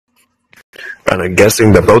And I'm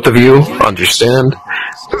guessing that both of you understand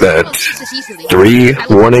that 3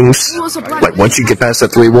 warnings, like once you get past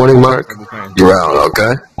that 3 warning mark, you're out,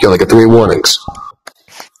 okay? You only get 3 warnings.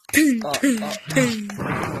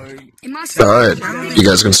 Alright, you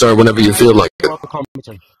guys can start whenever you feel like it.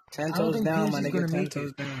 10 toes down, my nigga, 10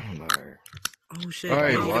 toes down. Oh shit.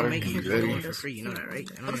 Alright, Water, you ready? For free, you know that, right?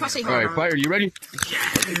 Alright, Fire, you ready? You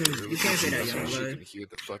can't say that, young blood.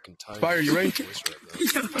 Fire, you ready? Sir?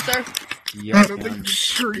 Yeah. I don't think you're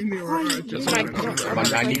screaming or I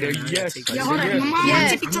need a yes. Yeah, hold on.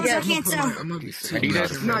 Yes. I can't tell. I need a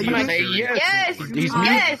no, you say yes. Yes. He's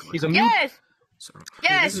mute. He's a mute.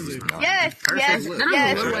 Yes.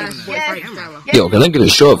 Yo, can I get a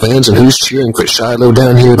show of hands on who's cheering for Shiloh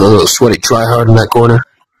down here, the little sweaty tryhard in that corner?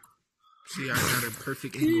 See, I got a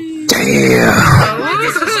perfect angle. Damn.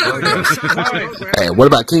 Hey, what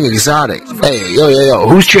about King Exotic? Hey, yo,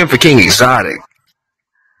 who's cheering for King Exotic?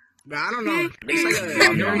 I don't know.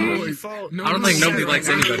 I don't think nobody likes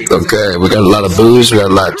anybody. Okay, we got a lot of boos, we got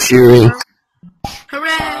a lot of cheering. Hooray!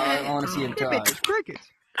 I want to see him die.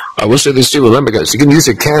 I will say this too, remember guys, you can use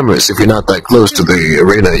your cameras if you're not that close to the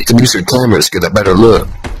arena. You can use your cameras to get a better look.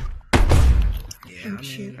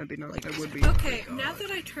 Okay, now that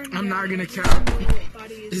I turned I'm not gonna count.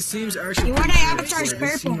 It seems actually What avatar's they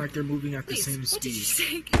seem purple? like they're moving at the same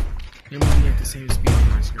speed. They're moving at the same speed on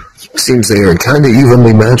my screen. Seems they are kind of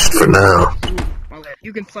evenly matched for now.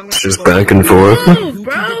 You can fuck It's just back and forth. Who can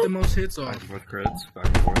get the most hits off?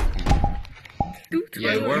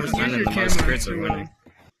 Yeah, whoever's finding the most crits are winning.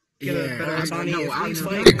 Yeah,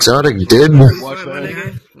 Exotic did.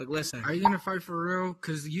 Look, listen. Are you gonna fight for real?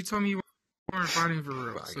 Cause you told me you weren't fighting for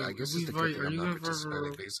real. So I guess are you gonna fight for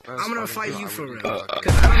real? I'm gonna fight you for real. Cause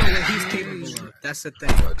I don't know what he's capable of. That's the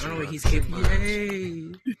thing. I don't know what he's capable of.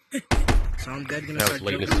 Yay. So I'm dead gonna start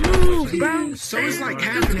jumping. So it's like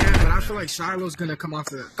half and half, but I feel like Shiloh's gonna come off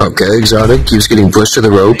the. Okay, Exotic keeps getting pushed to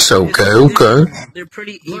the ropes. Okay. They're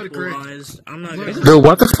pretty equalized. I'm not gonna. Bill,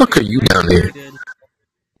 why the fuck are you down here?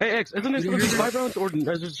 Hey, X, isn't it supposed to be 5 rounds, or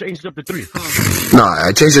has it changed it up to 3? Nah,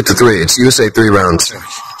 I changed it to 3. It's USA 3 rounds.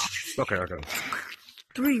 Okay.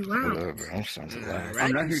 3 rounds.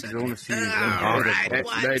 I'm not here to want to see you.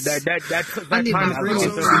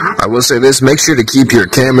 I will say this, make sure to keep your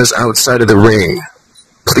cameras outside of the ring.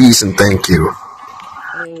 Please and thank you.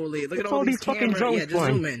 Holy, look at all these fucking drones. Yeah, just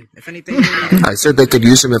zoom in. If anything, I said they could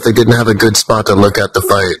use them if they didn't have a good spot to look at the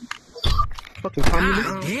fight.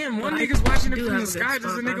 damn, one nigga's watching it from the sky,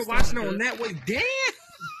 just a nigga watching it on that way. Damn!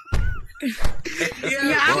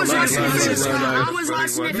 Yeah, I was watching it from the sky. I was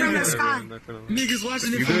watching it from the sky. Niggas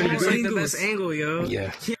watching it from all angles. The best angle, yo.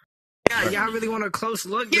 Yeah. Yeah, y'all really want a close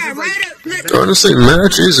look? Yeah, right. Honestly,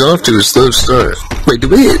 match is off to a slow start. Wait,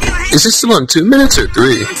 is this still on 2 minutes or 3?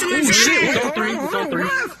 Oh shit, it's on 3.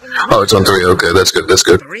 Oh, it's on 3. Okay, that's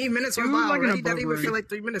good. 3 minutes went by already. That didn't even feel like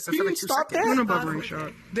 3 minutes. I feel like 2 seconds.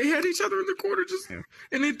 Shot. They had each other in the corner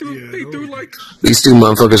and they threw like... These 2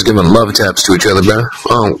 motherfuckers giving love taps to each other, bro.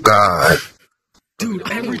 Oh, God. Dude,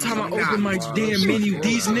 every time I open my damn menu,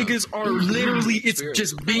 these niggas are literally, it's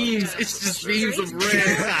just beams. It's just beams of red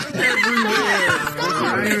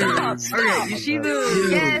everywhere. Okay, you see the...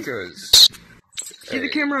 See the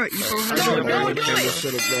camera? See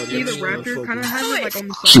the raptor kind of has it like on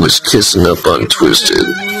the side. He was kissing up on Twisted.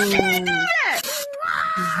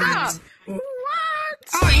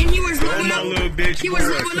 Oh, and he was looking. He was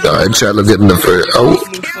looking. Alright, Charlotte getting the first. Oh,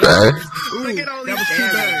 okay. Look at all these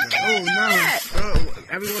bags. Oh, no.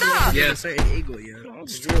 Everyone wants to say an eagle, yeah.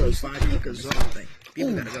 It's really 5 acres or something.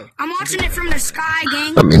 People gotta go. I'm watching it from the sky,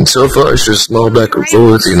 gang. I mean, so far it's just small back and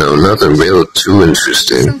forth, nothing real too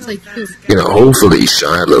interesting. Hopefully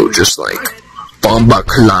Shiloh just bomba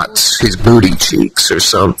clots his booty cheeks or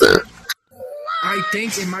something. I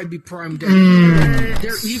think it might be Prime Day.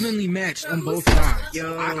 They're evenly matched on both sides.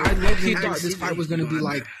 Yo, I low-key thought this fight was gonna be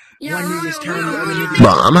like one nigga's turn, the other nigga's.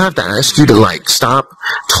 Bro, I'm gonna have to ask you to stop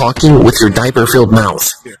talking with your diaper-filled mouth.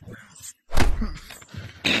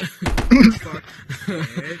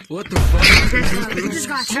 What the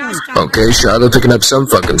fuck? Okay, Shiloh picking up some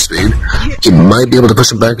fucking speed. He might be able to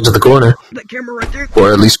push him back into the corner. That camera right there.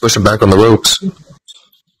 Or at least push him back on the ropes.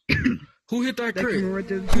 Who hit that crit?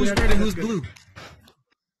 Who's red and who's blue?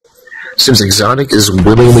 Seems Exotic is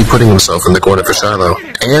willingly putting himself in the corner for Shiloh.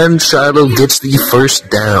 And Shiloh gets the first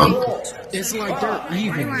down. It's like they're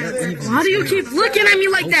even. Why do you keep looking at me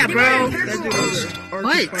like that, bro?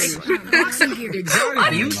 What? Why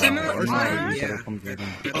do you think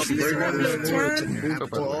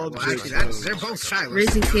they're both Shiloh.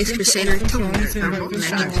 Raising Case Crusader. Look at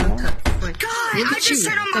you.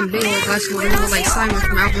 Them big old guys who look like Simon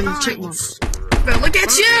from Alvin and the Chipmunks. But look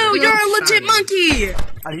at you! You're a legit monkey!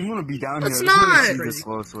 I didn't want to be down It's here. not! This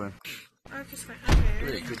closely.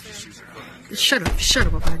 Shut up,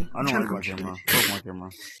 buddy. I don't like my camera. Fuck my camera.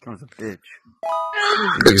 Camera's a bitch.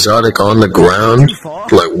 Exotic on the ground?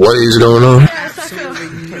 Like, what is going on? No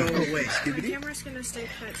way. The camera's gonna stay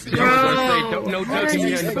put. No touching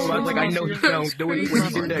me on the bill. I was like, I know he fell. Do it when he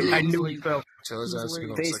did that. I knew he fell.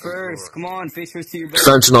 Face first. Come on, face first to your bed.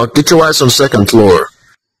 Fentanyl, get your ass on second floor.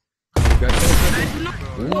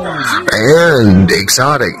 And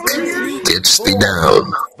Exotic gets the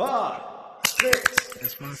down. 5, 6,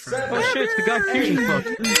 7. Oh shit, the guy shooting fuck.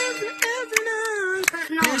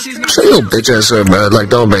 Shut your bitch ass up, bro. Like,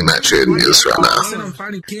 don't bring that shit in this right now. I'm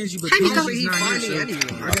fighting Kenji, but Kenji's not here,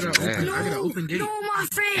 so I gotta open gate. No, my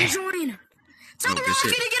friend join. Tell the good Rocky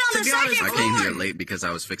shit. to get on the second I floor. came here late because I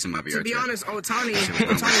was fixing my vrchat. To be honest, Otani, you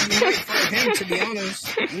might fight him, to be honest.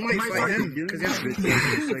 You might fight him, because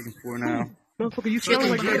Second floor now. Motherfucker, you sound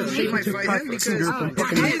like you're the you might same fight him finger because from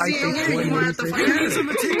fucking I think you might have to fight him. I'm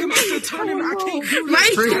gonna take him out the tournament. I can't do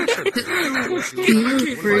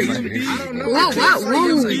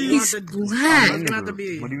Whoa, he's black.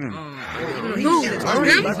 What do you mean? No, I'm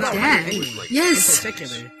dead. Yes.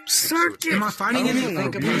 Search it. Am I fighting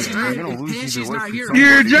anything? She's not here.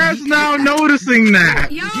 You're just now noticing that.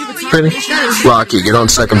 Pretty. Rocky, get on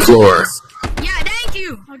second floor. Yeah, thank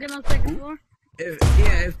you. I'll get on second floor.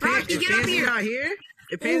 If Rocky, get up here. not here,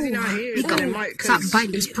 if Pansy not here, then it might. Stop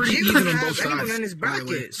biting. It's pretty even on both sides. In his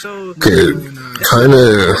bracket, so. Dude,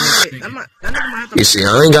 kinda. You see,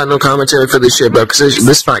 I ain't got no commentary for this shit, bro, because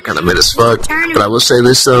this fight kinda mid as fuck. But I will say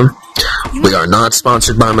this, though. We are not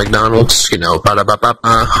sponsored by McDonald's, you know, I'm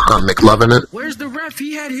McLovin' it. Where's the ref?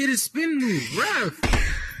 He had hit his spin move. Ref.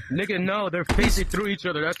 Nigga, no, they're facing through each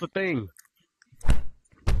other. That's the thing.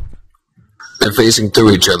 They're facing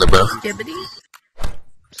through each other, bro.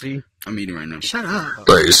 See? I'm eating right now. Shut up.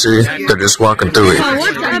 Like, you see? They're just walking through it.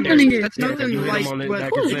 What's happening here? That's nothing like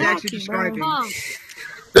what He's actually describing.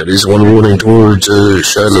 That is one warning towards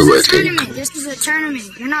Shiloh, I think. This is a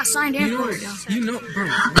tournament. You're not signed in for it. You know, bro.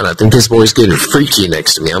 And I think this boy's getting freaky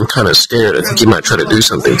next to me. I'm kind of scared. I think he might try to do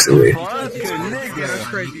something to me. That's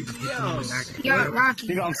crazy. Yo,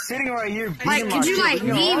 Rocky. I'm sitting right here. Like, could you, like,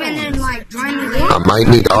 leave and then, like, join the game? I might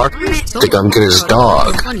need Ark to come get his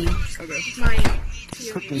dog.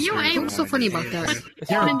 You ain't. What's so funny about that?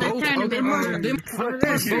 Yes,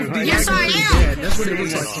 I am. That's what it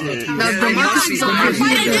looks like. The Marcus is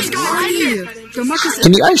fighting this guy right here. The Marcus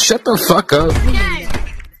Can you guys shut the fuck up?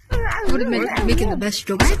 would have been making the best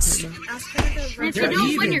jokes. They're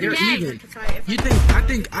even. They're even. You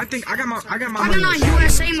think? I think I got my I'm money. not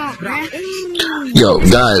USA mode, man. Yo,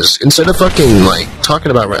 guys, instead of fucking, like,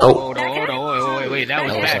 talking about... Hold on, wait, that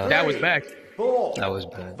was back. That was back. 4, That was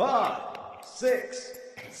bad. 5, 6,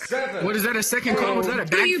 7. What is that? A second call? Was that a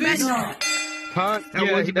back fist? Huh?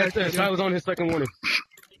 Yeah, that's it. I was on his second warning.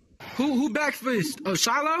 Who back fist? Oh,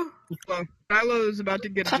 Shiloh? Shiloh is about to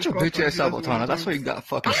get. Touch your bitch ass up, Otana. That's why you got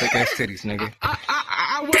fucking thick ass titties, nigga.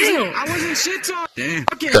 I wasn't shit talking. Damn.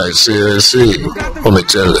 Okay. Guys, see, let me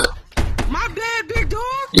tell you. My bad, big dog.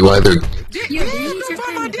 You either... You need your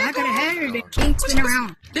thing. I got a head or the king spin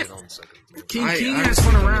around. King has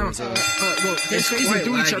fun around. Well, they're facing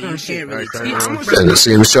through each other and shit. And it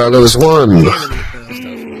seems Charlotte has won.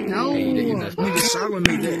 No.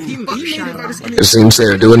 It seems they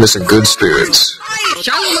are doing this in good spirits.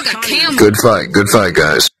 Charlotte look a camel. Good fight,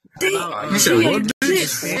 guys. He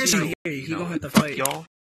gonna have to fight, y'all.